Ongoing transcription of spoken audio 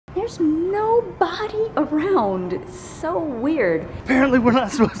There's nobody around. It's so weird. Apparently we're not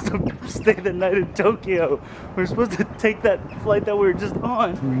supposed to stay the night in Tokyo. We're supposed to take that flight that we were just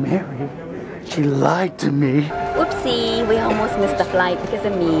on. Mary, she lied to me. Whoopsie, we almost missed the flight because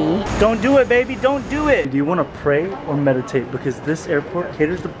of me. Don't do it, baby, don't do it. Do you want to pray or meditate? Because this airport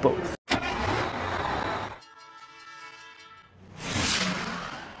caters to both.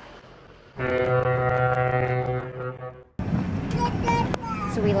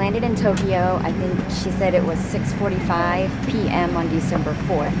 So we landed in Tokyo. I think she said it was 6:45 p.m. on December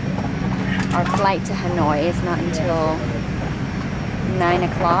 4th. Our flight to Hanoi is not until 9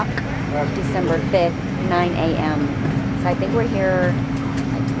 o'clock, December 5th, 9 a.m. So I think we're here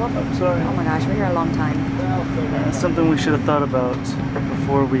at 12. I'm sorry. Oh my gosh, we're here a long time. That's something we should have thought about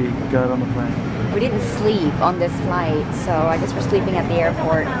before we got on the plane. We didn't sleep on this flight, so I guess we're sleeping at the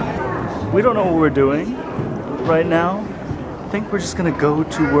airport. We don't know what we're doing right now. I think we're just gonna go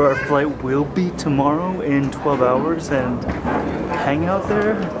to where our flight will be tomorrow in 12 hours and hang out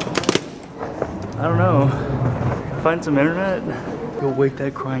there. I don't know. Find some internet. Go wake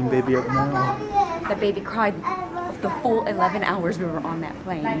that crying baby up now. The baby cried the full 11 hours we were on that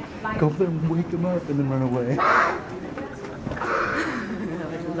plane. Go up there and wake him up and then run away. I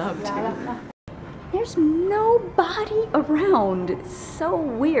would love to. There's nobody around. It's so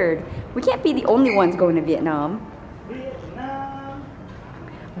weird. We can't be the only ones going to Vietnam.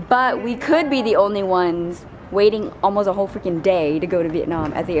 But we could be the only ones waiting almost a whole freaking day to go to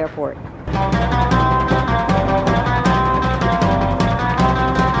Vietnam at the airport.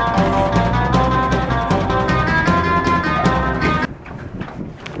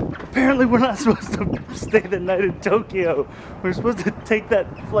 Apparently we're not supposed to stay the night in Tokyo. We're supposed to take that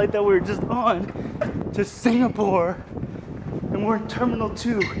flight that we were just on to Singapore. And we're in Terminal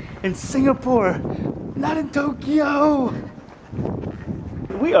 2 in Singapore, not in Tokyo.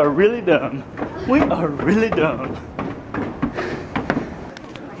 We are really dumb. We are really dumb.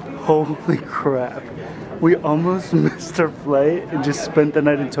 Holy crap. We almost missed our flight and just spent the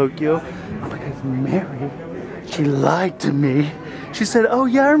night in Tokyo because Mary, she lied to me. She said, oh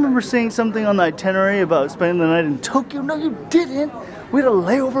yeah, I remember seeing something on the itinerary about spending the night in Tokyo. No, you didn't. We had a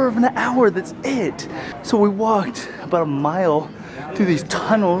layover of an hour, that's it. So we walked about a mile through these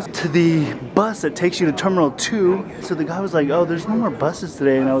tunnels to the bus that takes you to Terminal 2. So the guy was like, oh, there's no more buses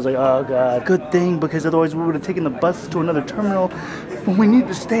today. And I was like, oh God, good thing, because otherwise we would have taken the buses to another terminal. But we need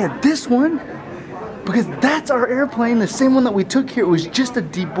to stay at this one because that's our airplane, the same one that we took here. It was just a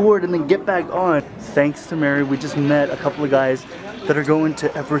deboard and then get back on. Thanks to Mary, we just met a couple of guys that are going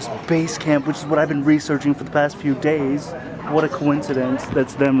to Everest Base Camp, which is what I've been researching for the past few days. What a coincidence,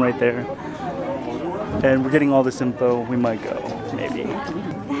 that's them right there. And we're getting all this info, we might go, maybe.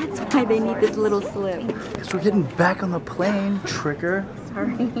 That's why they need this little slip. Because we're getting back on the plane, tricker.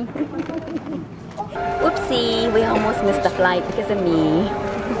 Sorry. Whoopsie, we almost missed the flight because of me.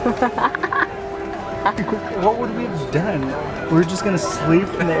 What would we have done? We were just gonna sleep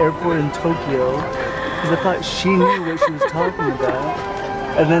in the airport in Tokyo because I thought she knew what she was talking about.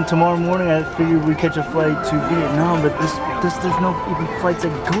 And then tomorrow morning I figured we'd catch a flight to Vietnam, but there's no even flights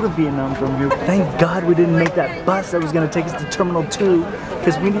that go to Vietnam from here. Thank God we didn't make that bus that was gonna take us to Terminal 2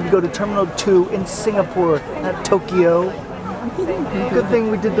 because we need to go to Terminal 2 in Singapore, not Tokyo. Good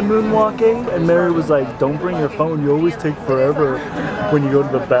thing we did the moonwalking. And Mary was like, don't bring your phone. You always take forever when you go to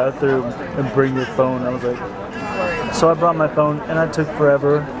the bathroom and bring your phone. I was like, so I brought my phone and I took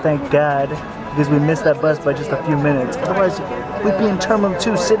forever, thank God, because we missed that bus by just a few minutes. Otherwise, we'd be in Terminal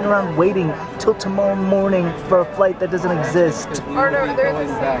 2 sitting around waiting till tomorrow morning for a flight that doesn't exist.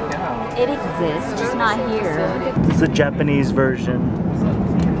 It exists, just not here. This is the Japanese version.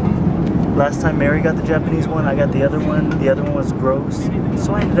 Last time Mary got the Japanese one, I got the other one. The other one was gross.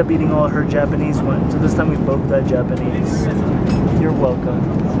 So I ended up eating all her Japanese ones. So this time we both got Japanese. You're welcome.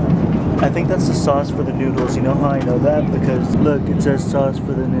 I think that's the sauce for the noodles. You know how I know that? Because look, it says sauce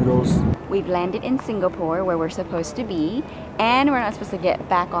for the noodles. We've landed in Singapore where we're supposed to be, and we're not supposed to get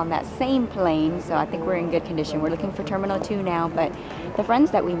back on that same plane, so I think we're in good condition. We're looking for Terminal 2 now, but the friends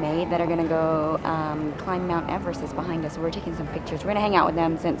that we made that are gonna go climb Mount Everest is behind us, so we're taking some pictures. We're gonna hang out with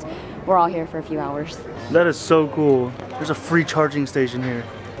them since we're all here for a few hours. That is so cool. There's a free charging station here.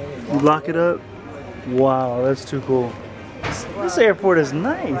 You lock it up. Wow, that's too cool. This airport is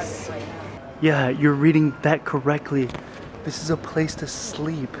nice. Yeah, you're reading that correctly. This is a place to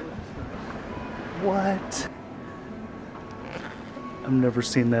sleep. What? I've never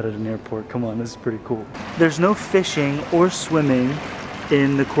seen that at an airport. Come on, this is pretty cool. There's no fishing or swimming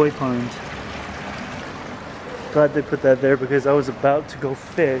in the koi pond. Glad they put that there because I was about to go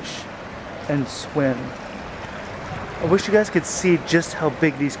fish and swim. I wish you guys could see just how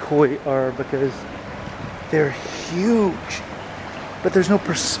big these koi are because they're huge. But there's no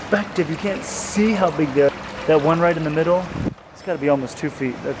perspective. You can't see how big they are. That one right in the middle, it's got to be almost 2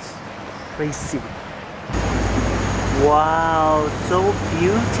 feet. That's crazy. Wow, so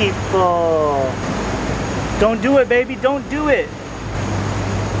beautiful. Don't do it, baby. Don't do it.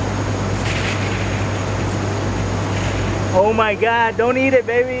 Oh my God, don't eat it,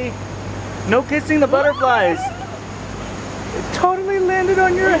 baby. No kissing the butterflies. It totally landed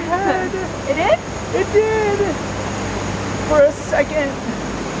on your head. It did? It did. For a second.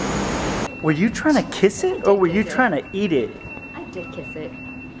 Were you trying to kiss it or were you trying to eat it? I did kiss it.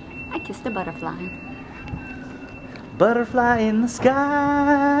 I kissed the butterfly. Butterfly in the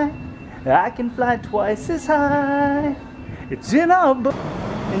sky. I can fly twice as high. It's in our book.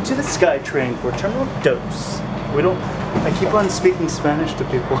 Into the sky train for Terminal 2. I keep on speaking Spanish to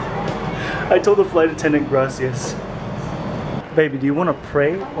people. I told the flight attendant gracias. Baby, do you want to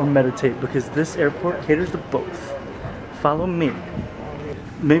pray or meditate? Because this airport caters to both. Follow me.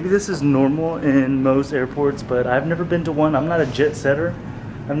 Maybe this is normal in most airports, but I've never been to one. I'm not a jet setter.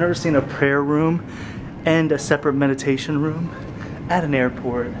 I've never seen a prayer room and a separate meditation room at an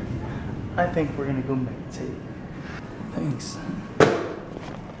airport. I think we're gonna go meditate. Thanks.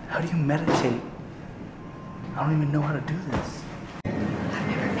 How do you meditate? I don't even know how to do this. I've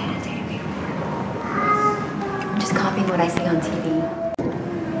never meditated before. I'm just copying what I see on TV.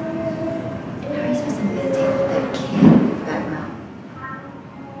 How are you supposed to meditate with that kid in the background?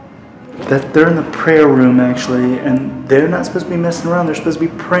 They're in the prayer room actually, and they're not supposed to be messing around. They're supposed to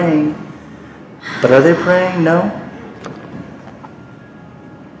be praying. But are they praying? No.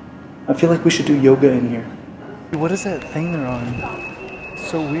 I feel like we should do yoga in here. What is that thing they're on? It's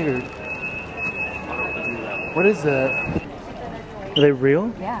so weird. What is that? Are they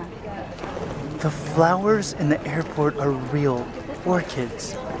real? Yeah. The flowers in the airport are real.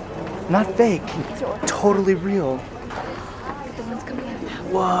 Orchids. Not fake. Totally real. The one's coming out.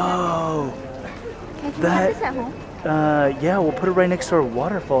 Whoa. Can you have this at home? Yeah, we'll put it right next to our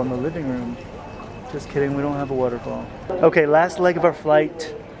waterfall in the living room. Just kidding, we don't have a waterfall. Okay, last leg of our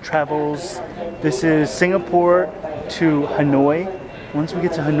flight travels. This is Singapore to Hanoi. Once we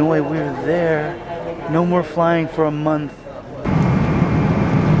get to Hanoi, we're there. No more flying for a month.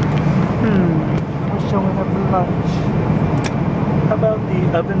 We're showing up for lunch. How about the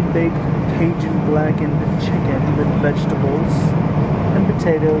oven-baked Cajun blackened chicken with vegetables and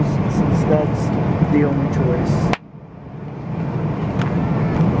potatoes, since that's the only choice.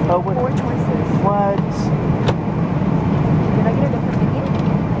 Oh, what? 4 choices. What? Did I get a different menu?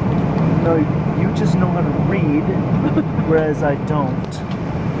 No, you just know how to read, whereas I don't.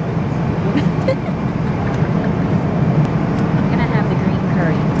 I'm gonna have the green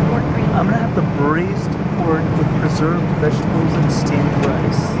curry. Pork green. I'm gonna have the braised pork with preserved vegetables and steamed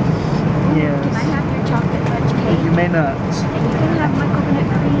rice. Yes. Can I have your chocolate fudge cake? You may not. And you can have my coconut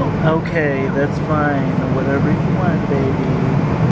cream. Okay, that's fine. Whatever you want, baby.